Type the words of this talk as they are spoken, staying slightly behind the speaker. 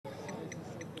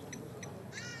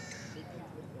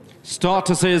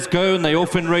Starter says go, and they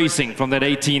off in racing from that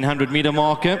 1800-meter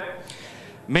marker.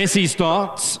 Messi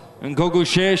starts, and Gogo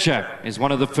Shesha is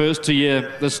one of the first to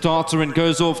hear the starter and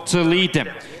goes off to lead them.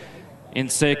 In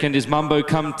second is Mambo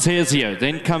Tesio.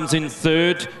 Then comes in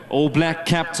third, All Black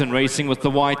Captain racing with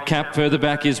the white cap. Further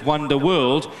back is Wonder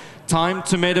World. Time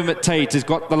to Meditate has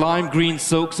got the lime green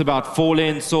silks about 4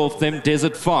 lengths off them.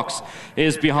 Desert Fox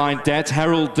is behind that.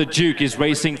 Harold the Duke is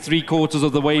racing 3/4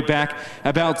 of the way back,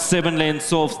 about 7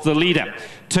 lengths off the leader.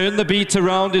 Turn the Beat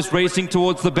around is racing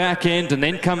towards the back end, and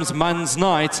then comes Mun's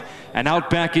Night, and out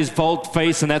back is Vault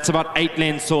Face, and that's about 8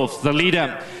 lengths off the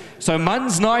leader. So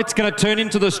Mun's Night's going to turn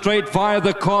into the straight via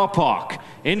the car park.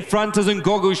 In front is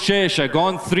Ngogo Shesha,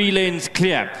 gone 3 lanes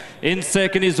clear. In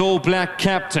second is All Black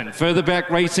Captain. Further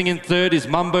back racing in third is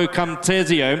Mambo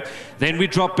Tesio. Then we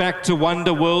drop back to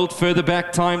Wonder World. Further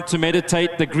back, Time to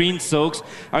Meditate, the Green Silks,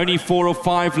 only 4 or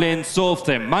 5 lanes off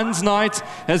them. Mun's Night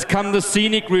has come the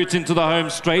scenic route into the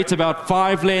home straight, about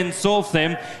 5 lanes off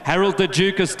them. Harold the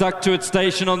Duke is stuck to its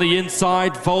station on the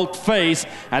inside, Vault Face,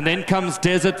 and then comes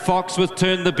Desert Fox with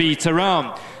Turn the Beat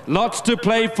around. Lots to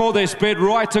play for. They're spread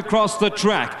right across the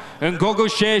track. And Gogo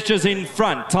Shesha's in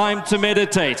front. Time to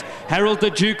Meditate. Harold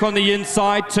the Duke on the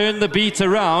inside. Turn the Beat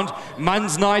around.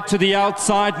 Mun's Night to the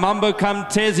outside. Mambo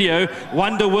Tesio.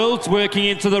 Wonder World's working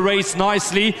into the race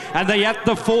nicely. And they at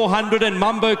the 400. And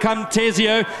Mambo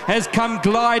Tesio has come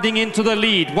gliding into the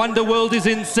lead. Wonder World is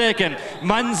in second.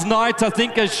 Mun's Night, I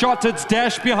think, has shot its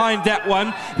dash behind that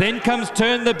one. Then comes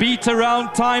Turn the Beat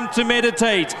around. Time to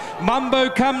Meditate. Mambo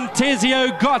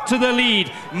Tesio got to the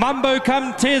lead. Mambo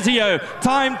Tesio,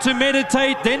 Time to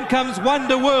Meditate, then comes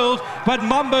Wonder World, but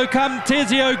Mambo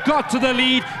Tesio got to the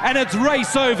lead, and it's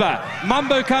race over.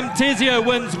 Mambo Tesio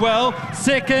wins well,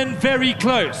 second very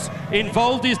close.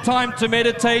 Involved is Time to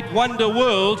Meditate, Wonder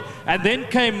World, and then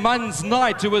came Mun's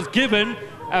Night, who was given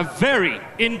a very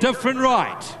indifferent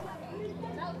ride.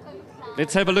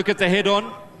 Let's have a look at the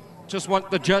head-on. Just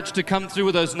want the judge to come through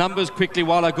with those numbers quickly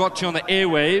while I got you on the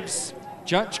airwaves.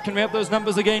 Judge, can we have those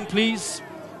numbers again, please?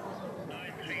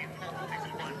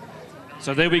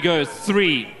 So there we go,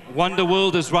 3. Wonder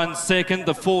World has run second.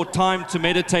 The 4, Time to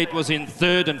Meditate, was in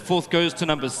third, and fourth goes to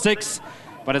number 6.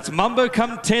 But it's Mambo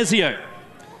Tesio.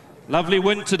 Lovely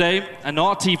win today.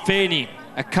 Anati Feni,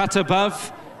 a cut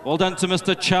above. Well done to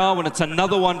Mr. Chow, and it's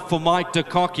another one for Mike de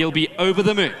Kock. He'll be over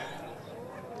the moon.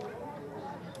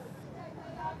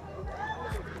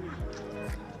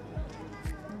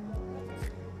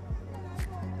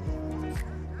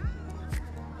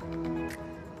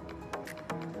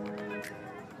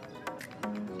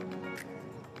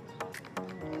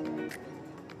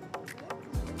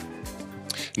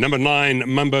 Number 9,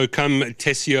 Mambo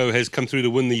Tesio, has come through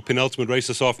to win the penultimate race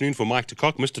this afternoon for Mike de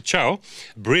Kock. Mr. Chow,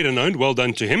 bred and owned, well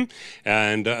done to him.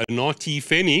 And Nati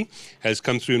Feni has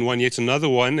come through and won yet another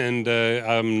one. And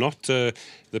I'm not the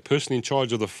person in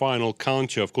charge of the final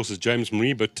count here, of course, is James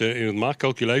Marie. But in my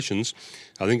calculations,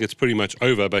 I think it's pretty much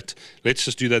over. But let's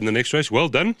just do that in the next race. Well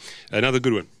done. Another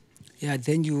good one. Yeah,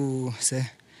 thank you, sir.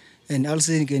 And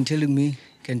also, you can telling me,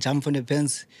 can jump on the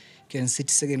fence, can sit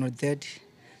second or third.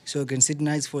 So can sit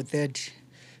nice for third.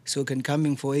 So can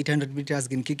coming for 800 meters,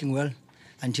 can kicking well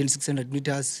until 600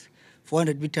 meters.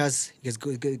 400 meters, he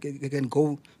can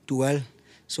go to well.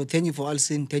 So thank you for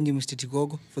Alcin, thank you Mr.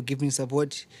 Tigogo for giving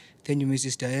support. Thank you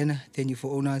Mrs. Diana, thank you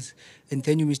for owners. And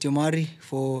thank you Mr. Mari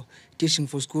for teaching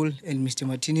for school, and Mr.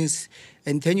 Martinez.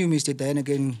 And thank you Mr. Diana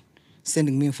again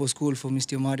sending me for school for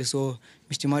Mr. Mari. So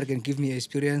Mr. Mari can give me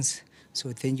experience.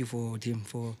 So thank you for him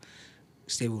for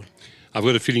stable. I've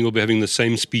got a feeling we'll be having the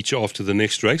same speech after the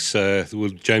next race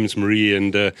with James Marie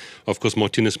and, of course,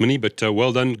 Martinez Mini. But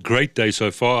well done. Great day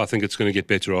so far. I think it's going to get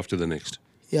better after the next.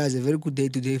 Yeah, it's a very good day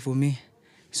today for me.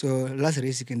 So last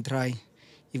race you can try.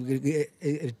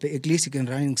 At least you can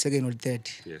run in second or third.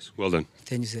 Yes, well done.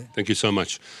 Thank you, sir. Thank you so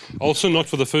much. Also, not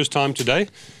for the first time today.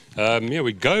 Yeah,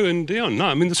 we go and, yeah, no,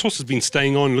 I mean, this horse has been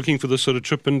staying on, looking for this sort of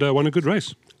trip, and won a good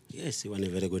race. Yes, he won a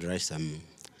very good race.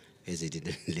 As he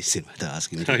didn't listen what I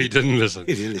asked him. No, he didn't listen.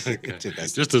 He didn't listen. Okay.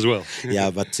 Just as well. Yeah,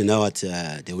 but you know what?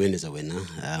 The win is a winner.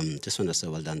 Just want to say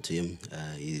well done to him.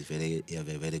 He have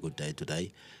a very good day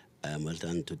today. Well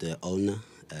done to the owner,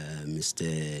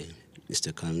 Mr.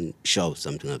 Khan Shaw,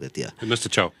 something like that. Yeah. And Mr.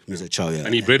 Chow. Mr. Chow, yeah.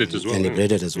 And he bred it as well. And he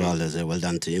bred it as well. Well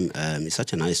done to him. He's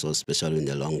such a nice horse, especially in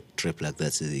a long trip like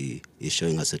that. So he's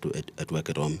showing us at work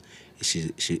at home.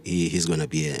 He's going to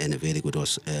be a very good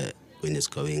horse. When it's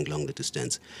going long the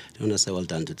distance. I want to say well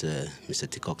done to Mr.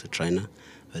 Ticock, the trainer.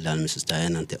 Well done, Mrs.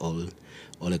 Diane, and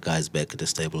all the guys back at the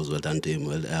stables. Well done to him.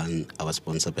 Well done, our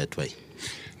sponsor, Betway.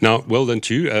 Now, well done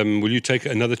to you. Will you take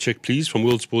another check, please, from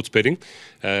World Sports Betting?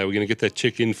 We're going to get that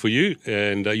check in for you,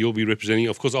 and you'll be representing.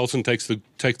 Of course, Alson takes them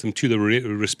to the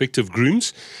respective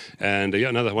grooms, and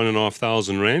another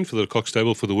 1,500 rand for the cock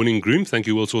stable for the winning groom. Thank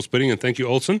you, World Sports Betting, and thank you,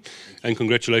 Alson, and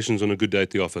congratulations on a good day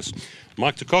at the office.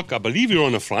 Mike de Kock, I believe you're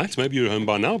on a flight. Maybe you're home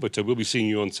by now, but we'll be seeing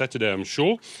you on Saturday, I'm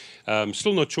sure.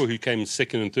 Still not sure who came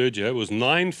second and third here. It was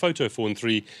 9, Photo 4 and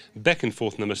 3, back and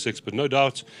forth number 6, but no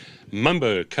doubt,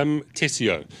 Mambo come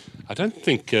Tesio. I don't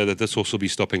think that this horse will be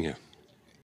stopping here.